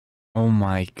Oh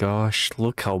my gosh,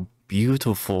 look how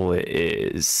beautiful it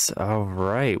is.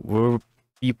 Alright, we'll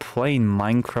be playing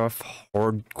Minecraft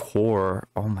Hardcore.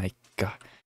 Oh my god.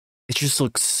 It just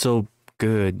looks so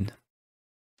good.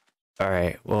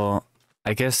 Alright, well,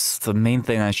 I guess the main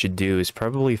thing I should do is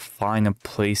probably find a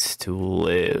place to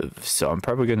live. So I'm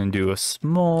probably gonna do a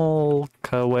small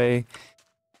cutaway,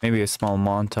 maybe a small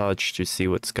montage to see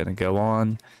what's gonna go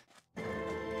on.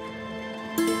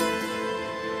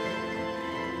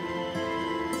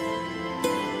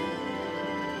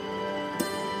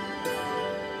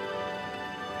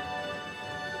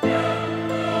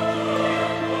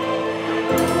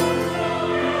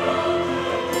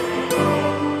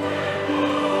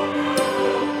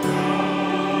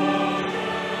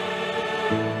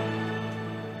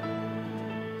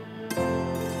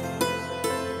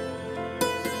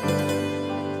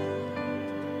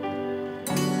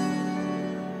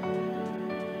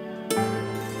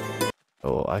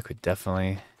 Oh, I could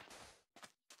definitely...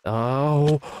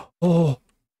 Oh, oh,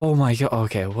 oh my god.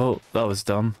 Okay, well, that was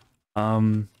dumb.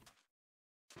 Um,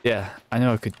 yeah, I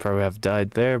know I could probably have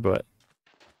died there, but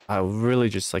I really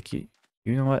just like you.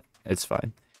 You know what? It's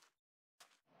fine.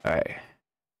 All right.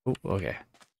 Oh, okay.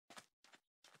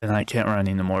 And I can't run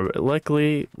anymore, but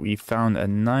luckily we found a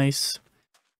nice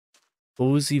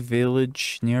cozy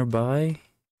village nearby.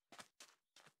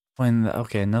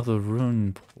 Okay, another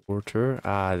rune porter.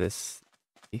 Ah, this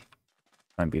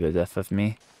might be the death of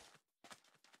me.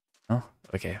 Oh,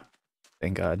 okay.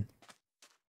 Thank God.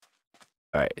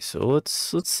 All right, so let's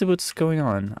see what's going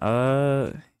on.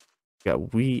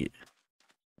 Got wheat.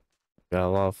 Got a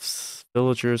lot of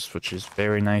villagers, which is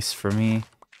very nice for me.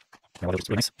 Yeah, well,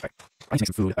 really nice. Alright. I need to make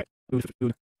some food. Alright.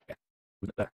 Food. Yeah.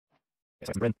 Food. Yeah,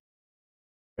 some bread.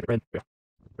 Bread. Yeah.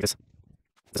 This.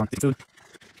 This one. Food.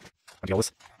 I'll get all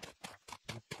this.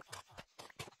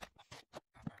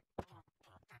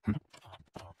 Hmm.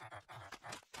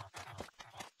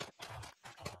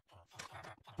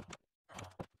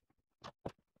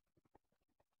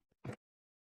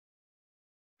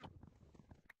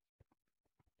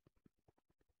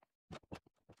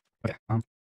 Okay.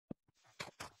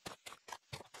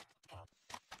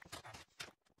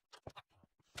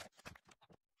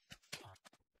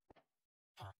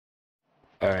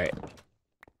 Alright.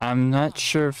 I'm not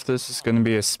sure if this is going to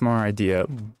be a smart idea,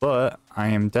 but I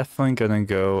am definitely going to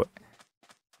go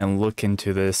and look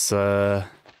into this, the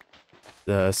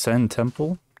Sen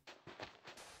Temple.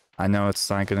 I know it's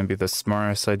not going to be the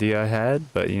smartest idea I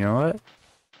had, but you know what?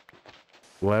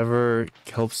 Whoever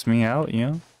helps me out, you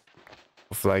know?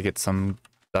 Hopefully I get some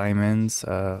diamonds.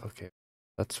 Okay.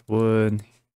 That's wood.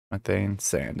 Methane,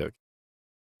 sand. Okay.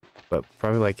 But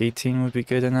probably like 18 would be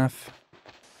good enough.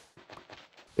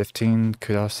 15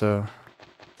 could also...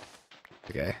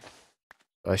 Okay.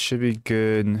 I should be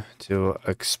good to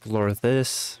explore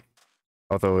this.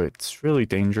 Although it's really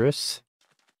dangerous.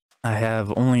 I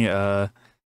have only a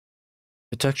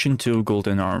protection 2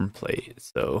 golden arm plate.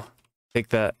 So take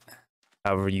that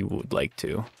however you would like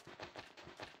to.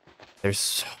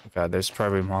 There's... Oh god, there's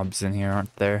probably mobs in here,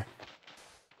 aren't there?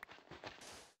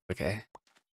 Okay.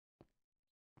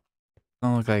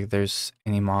 Don't look like there's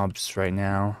any mobs right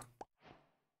now.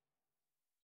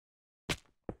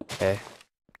 Okay.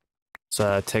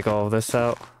 So take all of this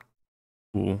out.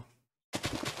 Ooh.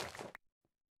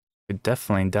 Could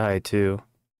definitely die too.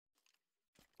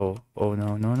 Oh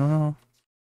no.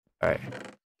 Alright.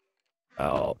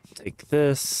 I'll take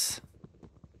this.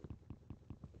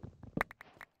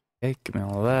 Okay, give me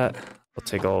all of that. I'll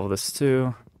take all of this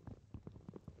too.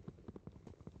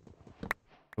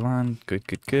 Come on,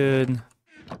 good.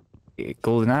 Okay,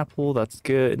 golden apple, that's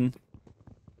good.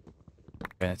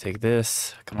 Gonna take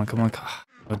this. Come on.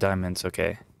 No diamonds,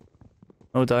 okay.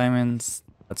 No diamonds.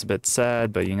 That's a bit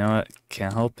sad, but you know what?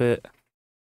 Can't help it.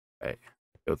 Alright,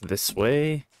 go this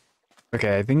way.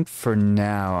 Okay, I think for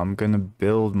now I'm gonna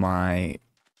build my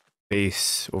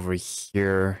base over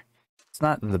here. It's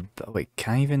not the... Wait,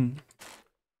 can I even...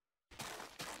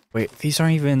 Wait, these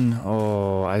aren't even...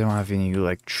 Oh, I don't have any,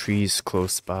 like, trees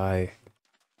close by.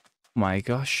 Oh my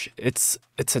gosh, it's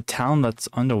a town that's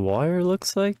underwater,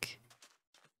 looks like?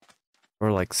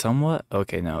 Or, like, somewhat?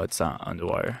 Okay, no, it's not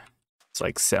underwater. It's,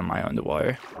 like,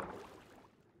 semi-underwater.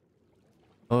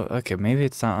 Oh, okay, maybe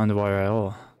it's not underwater at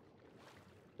all.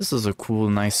 This is a cool,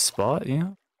 nice spot, you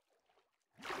know?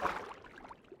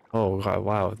 Oh god,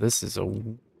 wow, this is a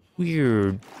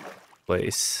weird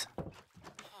place.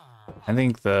 I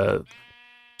think the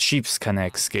sheep's kind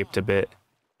of escaped a bit.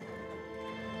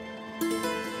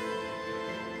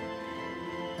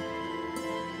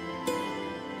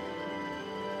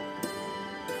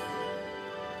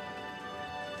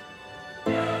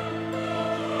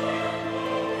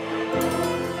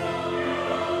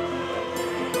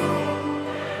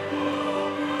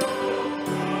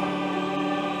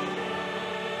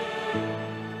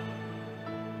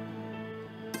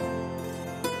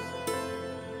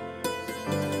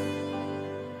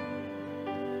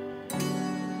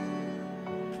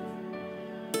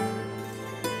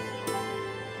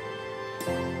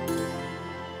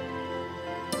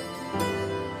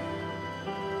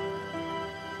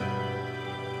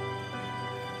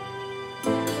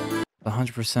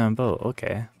 100% boat.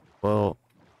 Okay. Well,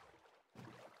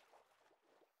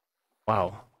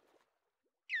 wow.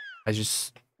 I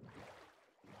just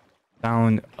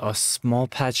found a small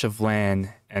patch of land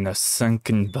and a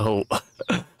sunken boat.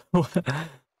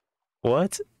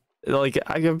 What? Like,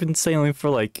 I've been sailing for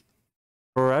like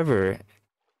forever.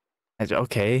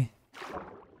 Okay.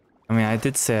 I mean, I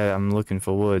did say I'm looking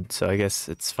for wood, so I guess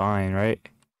it's fine, right?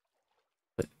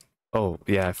 But, oh,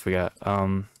 yeah, I forgot.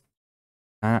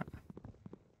 I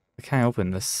can't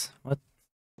open this. What?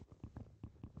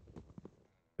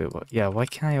 Wait, what? Yeah, why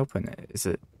can't I open it? Is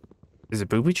it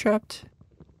booby trapped?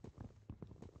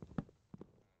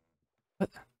 What?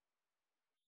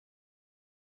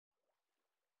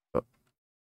 Oh,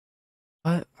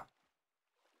 what?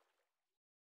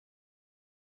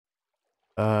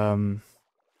 Um,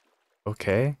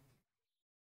 okay.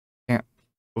 Can't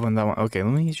open that one. Okay,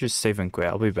 let me just save and quit.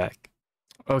 I'll be back.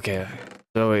 Okay,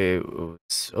 so it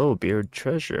was, oh, beard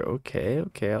treasure. Okay,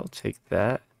 okay, I'll take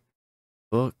that.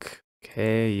 Book.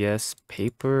 Okay, yes,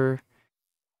 paper.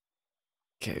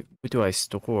 Okay, what do I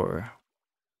store?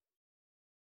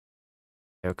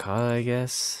 Avocado, I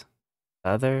guess.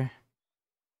 Leather.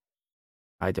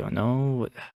 I don't know.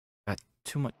 Got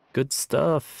too much good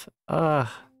stuff.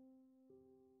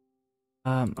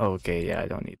 Okay, yeah, I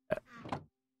don't need that.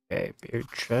 Okay, beard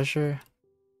treasure.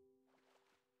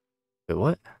 Wait,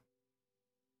 what?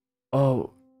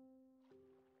 Oh,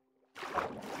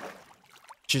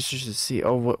 just to see.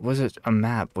 Oh, what was it? A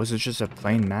map? Was it just a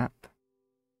plain map?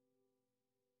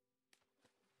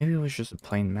 Maybe it was just a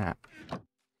plain map.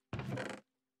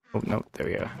 Oh no, there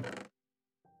we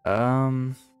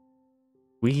go.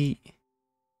 Wheat,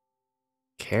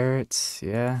 carrots,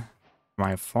 yeah.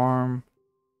 My farm.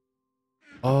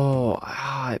 Oh,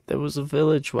 there was a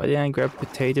village. Why didn't I grab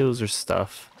potatoes or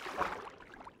stuff?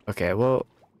 Okay, well,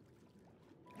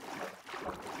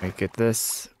 let me get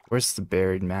this. Where's the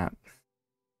buried map?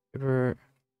 Paper.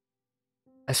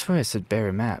 I swear I said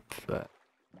buried map, but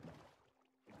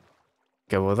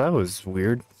okay, well that was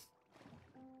weird.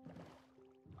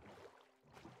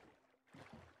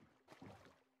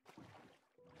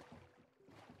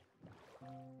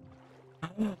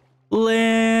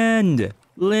 Land!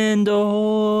 Land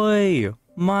ahoy!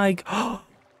 My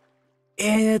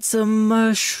it's a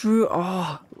mushroom!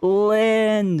 Oh,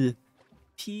 land!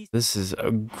 This is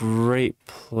a great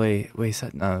play. Wait, is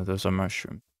that? No, those are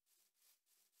mushrooms.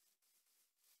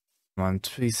 Come on,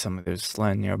 please tell me there's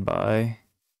land nearby.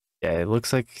 Yeah, it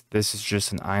looks like this is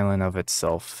just an island of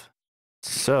itself.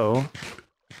 So,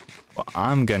 what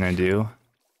I'm gonna do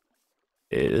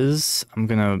is I'm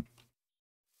gonna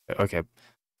okay,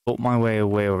 bolt my way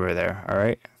over there,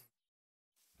 alright?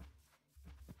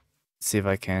 See if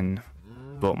I can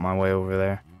bolt my way over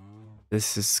there.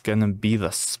 This is gonna be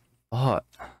the spot.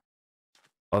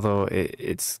 Although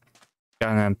it's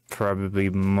gonna probably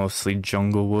mostly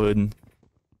jungle wood.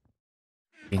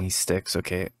 Any sticks,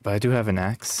 okay. But I do have an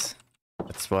axe.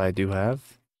 That's what I do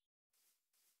have.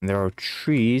 And there are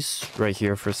trees right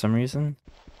here for some reason.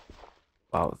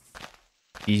 Wow.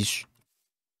 These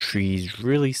trees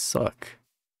really suck.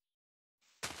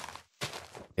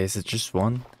 Is it just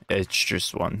one? It's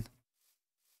just one.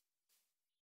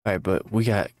 Alright, but we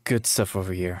got good stuff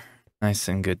over here. Nice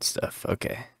and good stuff.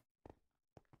 Okay.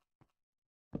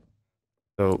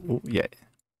 So, ooh, yeah.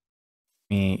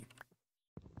 Let me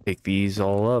pick these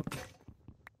all up.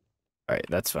 Alright,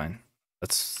 that's fine.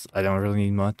 I don't really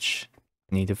need much.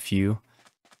 Need a few.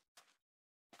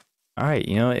 Alright,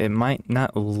 you know, it might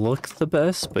not look the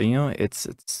best, but you know, it's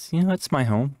it's my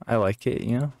home. I like it,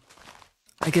 you know.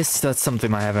 I guess that's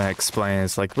something I haven't explained.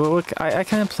 It's like, well, look, I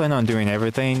kind of plan on doing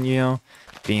everything, you know,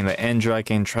 being the end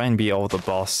dragon, try and beat all the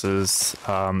bosses,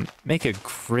 make a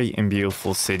great and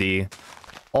beautiful city,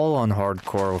 all on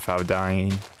hardcore without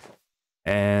dying.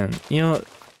 And, you know,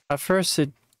 at first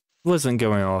it wasn't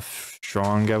going off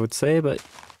strong, I would say, but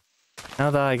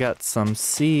now that I got some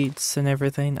seeds and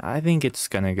everything, I think it's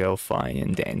gonna go fine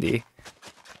and dandy.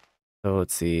 So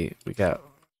let's see, we got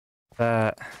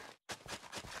that.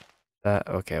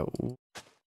 Okay,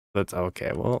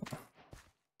 okay, well,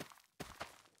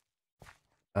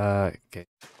 okay,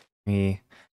 I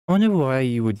wonder why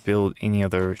you would build any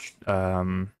other,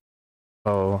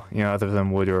 oh, you know, other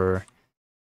than wood or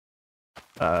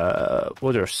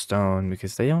stone,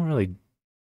 because they don't really,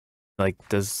 like,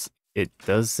 does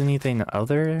anything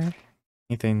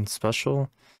anything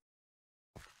special?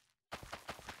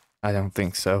 I don't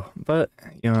think so, but,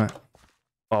 you know,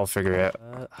 I'll figure it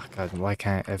out. Oh God, why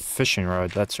can't I? A fishing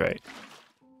rod, that's right.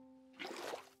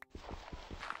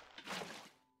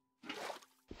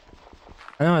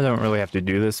 I know I don't really have to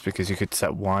do this because you could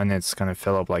set 1, it's gonna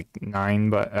fill up like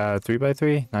 9 by 3 by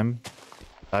 3, 9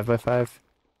 5 by 5,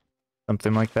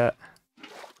 something like that.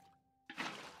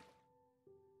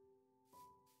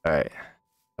 Alright,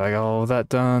 I got all of that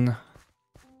done.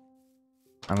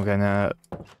 I'm gonna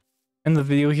end the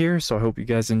video here, so I hope you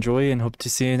guys enjoy and hope to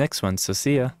see you next one, so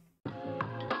see ya.